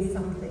giving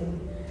something,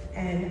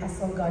 and I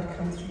saw God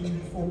come through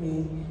for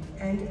me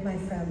and my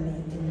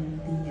family in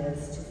the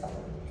years to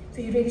follow.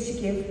 So you're ready to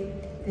give?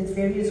 There's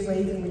various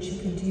ways in which you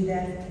can do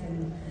that. You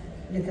can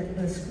look at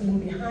the screen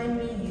behind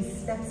me, use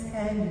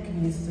SnapScan, you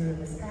can use the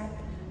Rivers app.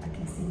 I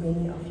can see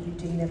many of you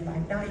doing that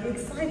right now. Are you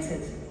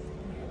excited?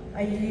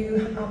 Are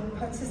you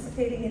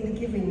participating in the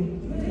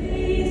giving?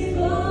 Please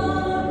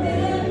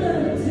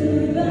forever to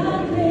the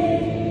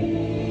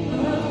name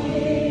of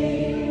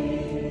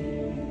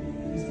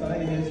Please bow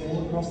your heads all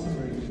across the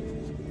room.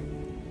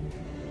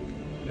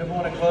 We never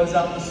want to close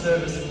out the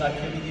service without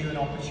giving you an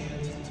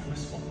opportunity to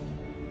respond.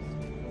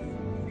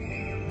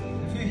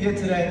 If you're here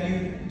today and you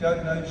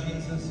don't know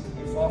Jesus,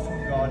 you're far from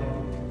God,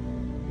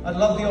 I'd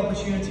love the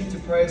opportunity to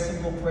pray a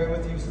simple prayer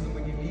with you so that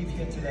when you leave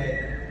here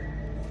today,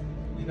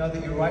 you know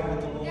that you're right with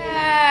the Lord.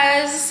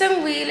 Yes,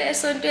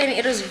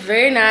 it was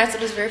very nice,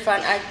 it was very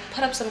fun. I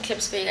put up some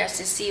clips for you guys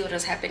to see what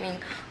was happening.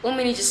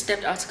 Umini just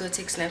stepped out to go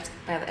take snaps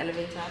by the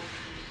elevator,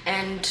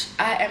 and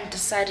I am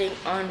deciding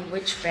on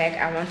which bag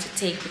I want to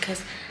take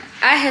because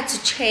I had to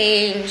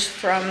change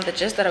from the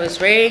dress that I was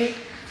wearing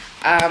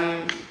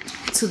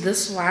to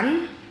this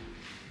one.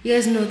 You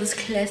guys know this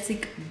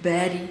classic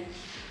baddie,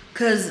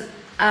 because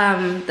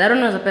that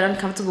one was a bit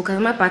uncomfortable because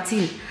my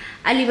patin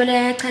I leave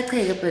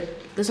it, but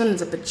this one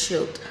is a bit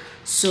chilled.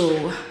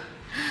 So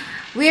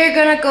we're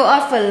gonna go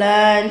off for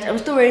lunch. I'm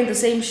still wearing the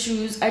same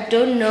shoes. I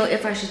don't know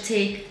if I should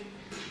take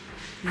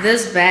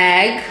this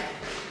bag,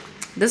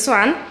 this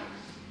one,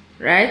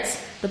 right,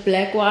 the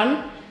black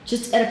one,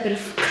 just add a bit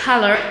of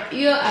color.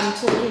 Yeah, I'm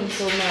talking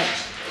so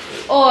much.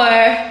 Or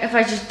if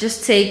I should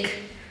just take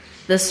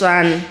this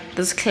one,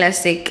 this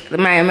classic,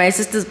 my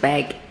sister's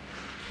bag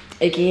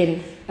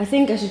again. I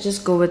think I should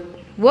just go with,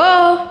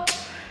 whoa,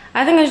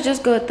 I think I should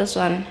just go with this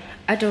one.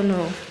 I don't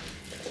know.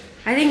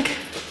 I think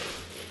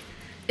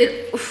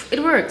it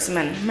works,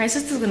 man. My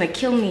sister's gonna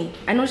kill me.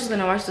 I know she's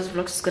gonna watch this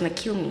vlog. She's gonna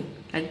kill me.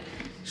 Like,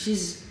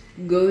 she's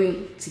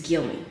going to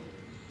kill me.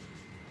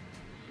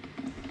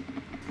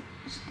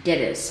 Get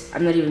this.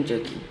 I'm not even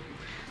joking.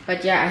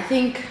 But yeah, I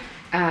think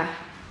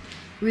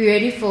we're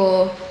ready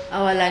for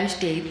our lunch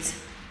date.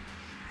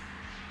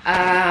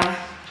 I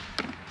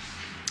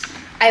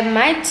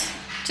might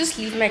just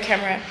leave my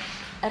camera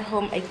at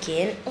home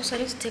again. Also, I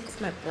need to take off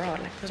my bra.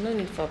 Like, there's no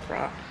need for a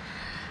bra.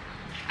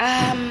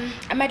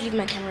 I might leave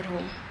my camera at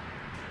home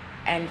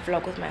and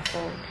vlog with my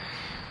phone.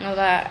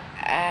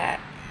 I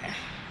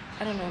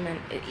don't know, man.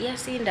 Yeah,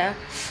 seeing that.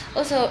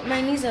 Also,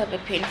 my knees are a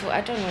bit painful.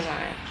 I don't know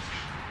why.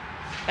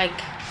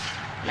 Like,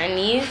 my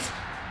knees,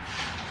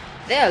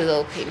 they're a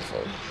little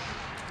painful.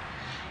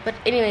 But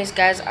anyways,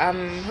 guys,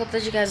 hope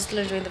that you guys are still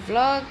enjoying the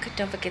vlog.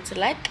 Don't forget to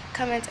like,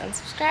 comment, and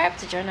subscribe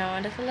to join our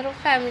wonderful little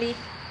family.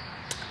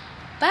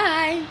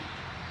 Bye.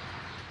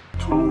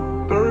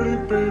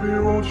 2:30, baby,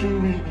 won't you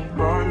meet me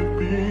by the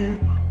beam?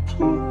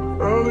 Too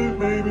early,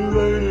 maybe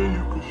later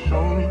you could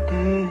show me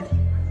things.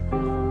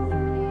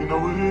 You know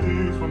what it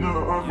is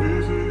whenever I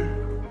visit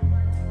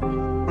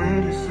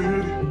Windy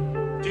City.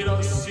 Did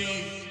I see?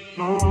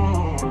 No,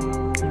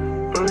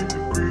 30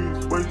 degrees,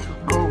 way to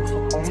go, so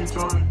hold me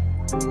tight.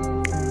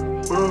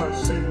 Will I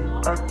see you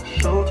at the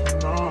show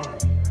tonight?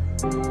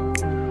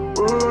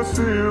 Will I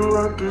see you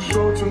at the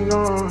show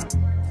tonight?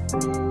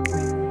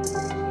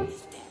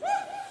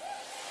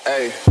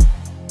 Hey.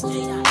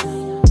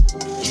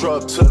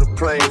 Truck to the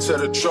plane, to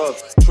the truck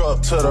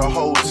to the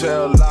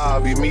hotel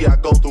lobby. Me, I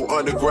go through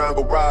underground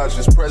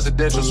garages,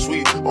 presidential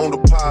suite on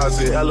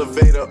deposit,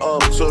 elevator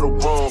up to the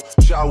room,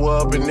 shower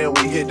up and then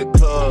we hit the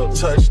club.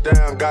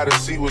 Touchdown, gotta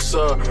see what's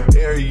up.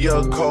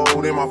 Area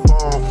code in my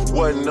phone.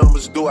 What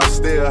numbers do I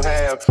still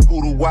have?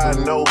 Who do I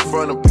know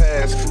from the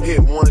past? Hit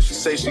one, she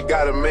say she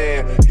got a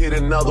man. Hit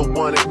another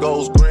one, it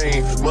goes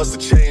green. Must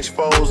have changed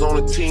foes on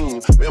the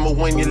team. Remember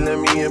when you let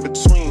me in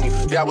between?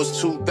 That was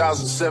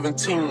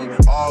 2017.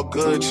 All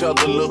good, chug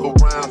a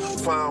look around,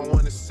 find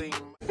one to see.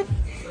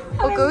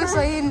 Okay,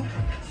 Sahin.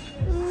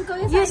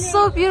 You're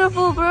so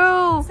beautiful,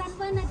 bro.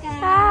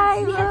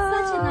 Hi, we had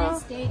such a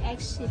nice day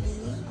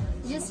actually.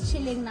 Just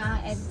chilling now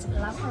at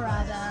La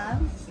Parada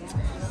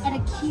at a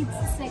kids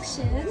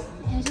section,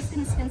 and we're just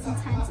gonna spend some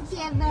time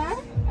together.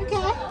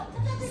 Okay,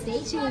 stay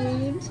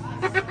tuned.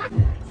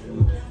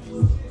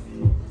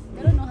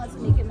 I don't know how to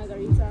make a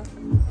margarita.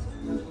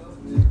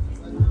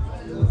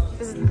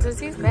 Does it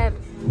taste bad?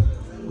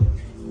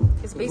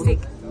 It's basic.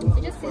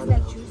 It just tastes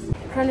like juice.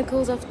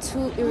 Chronicles of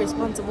Two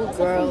Irresponsible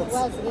Girls.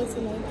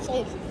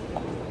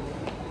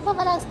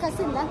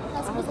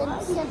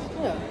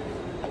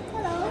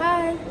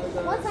 Hi.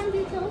 What time do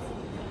you close?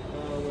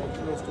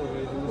 Closed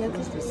already.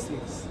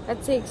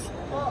 At 6.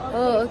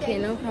 Oh, okay,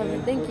 no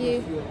problem. Thank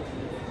you.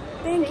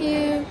 Thank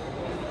you.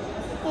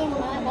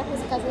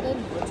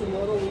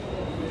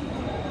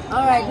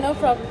 Alright, no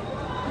problem.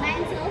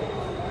 9 till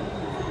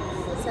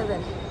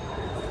 7.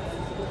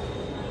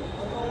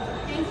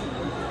 Thank you.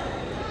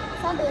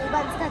 Sunday,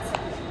 everybody's cut.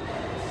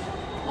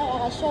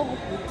 I show you.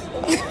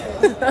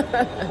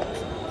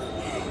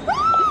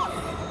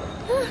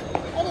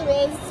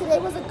 Anyways, today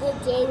was a good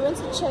day. We went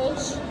to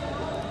church.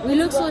 We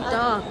look so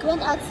dark.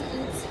 Went out to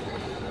eat.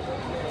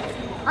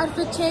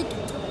 Outfit check.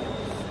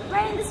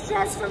 Wearing this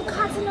dress from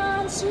Cotton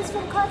On, shoes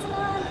from Cotton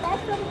On, bag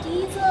from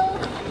Diesel,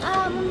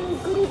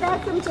 goodie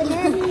bag from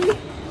Janelli.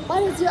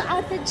 What is your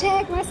outfit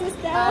check, my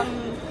sister?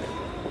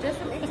 Just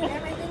from H&M,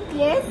 I think.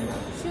 Yes.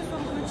 Shoes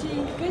from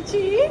Gucci.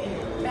 Gucci.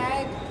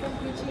 Bag from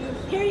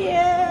Gucci. Period.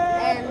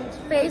 And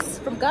face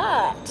from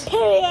God.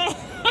 Period.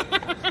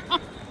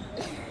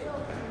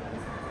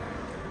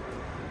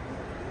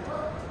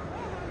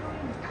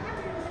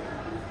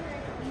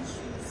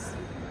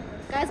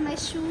 Guys, my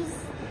shoes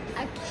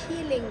are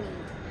killing me.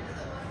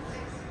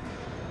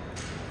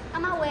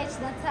 I'm a wedge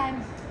that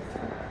time.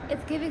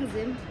 It's giving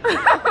Zim.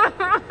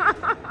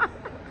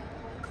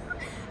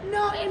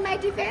 No, in my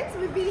defense,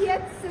 we've been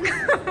here since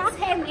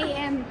 10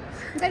 a.m.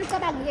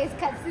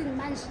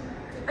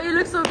 Oh, you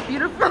look so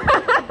beautiful.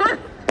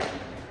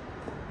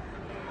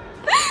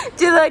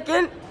 Do you like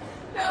it?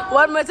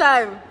 One more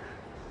time.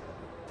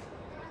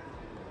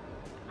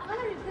 I want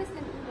to request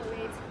an Uber,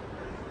 wait.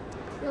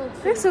 You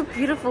look so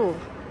beautiful.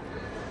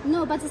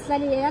 No, but it's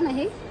like,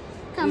 hey?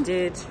 Come. You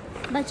did.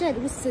 But you had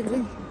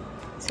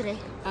today.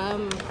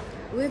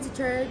 We went to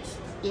church.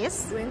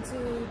 Yes. We went to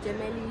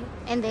Gemelli.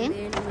 And then?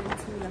 We went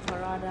to La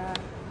Parada.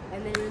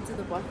 And then we went to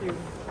the bathroom.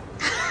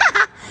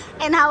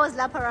 And how was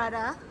La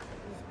Parada? It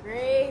was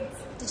great.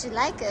 Did you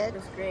like it? It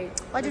was great.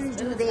 What did we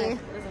do there? It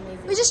was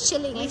amazing. We're just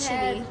chilling, we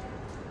actually. Had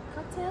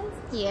cocktails.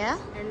 Yeah.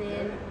 And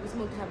then we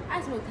smoked happy.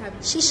 I smoked happy.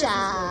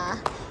 Shisha.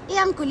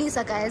 Yeah, I'm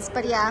kulisa, guys.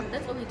 But yeah,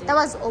 that's all we did. That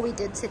was all we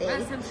did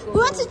today. We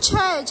went to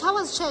church. How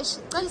was church?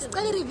 Let's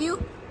review.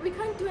 We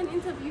can't do an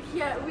interview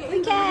here.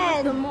 We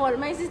can. The mall.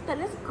 My sister,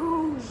 let's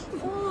go.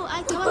 Oh,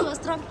 I thought it was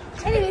strong.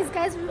 Anyways,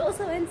 guys, we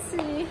also went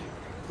to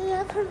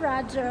La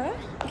Parada.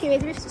 Okay,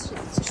 wait, let's just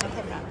show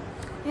camera.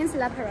 We went to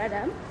La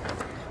Parada.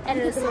 And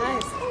it was so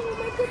nice. Oh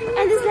my goodness.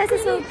 And this light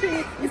is so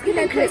pretty. It's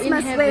like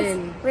Christmas.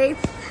 Wait.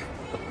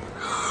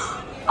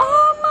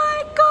 Oh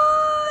my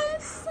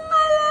god! I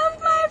love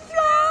my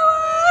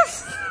flowers!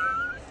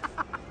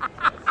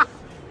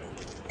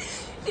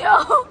 Yo!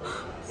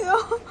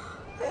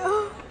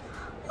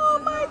 Oh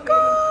my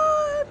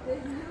god!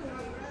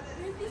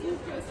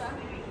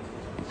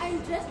 I'm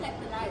dressed like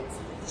the lights.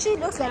 She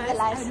looks like the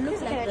lights. I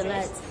look like the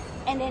lights.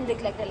 And then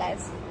look like the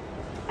lights.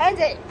 And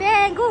then,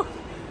 bango!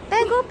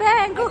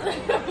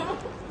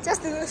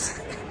 Just do this.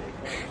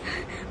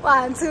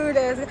 1, 2,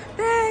 there's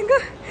tango,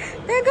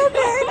 tango,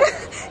 tango.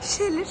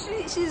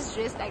 She's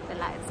dressed like the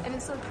lights, and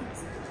it's so cute.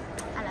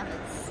 I love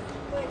it.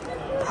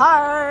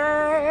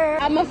 Hi.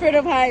 I'm afraid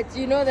of heights.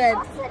 You know that.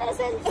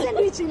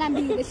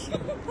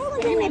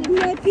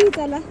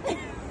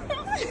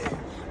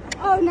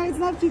 Oh no, it's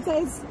not pizza.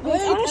 It's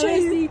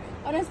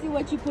honestly,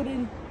 what you put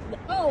in.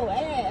 Oh,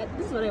 yeah,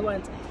 this is what I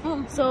want.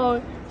 Oh.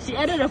 So she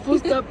added a full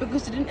stop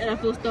because she didn't add a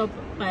full stop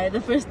by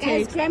the first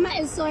taste. Guys, grammar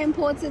is so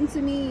important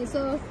to me.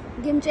 So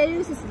game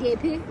change is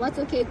GP. What's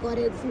okay? Got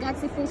it.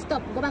 That's a full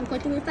stop. Go back.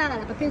 Continue fire.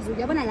 Like a pencil.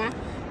 You're gonna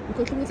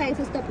continue fire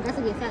full stop. That's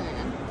a get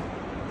fire.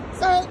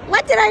 So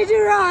what did I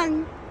do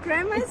wrong?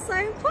 Grammar is so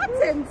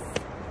important.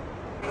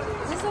 The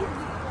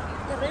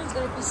rain is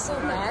gonna be so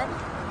bad.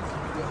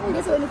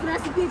 This one is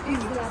not.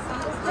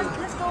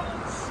 Let's go.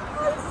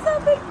 Oh, it's so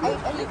big. Are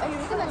you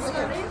looking at the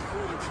rain?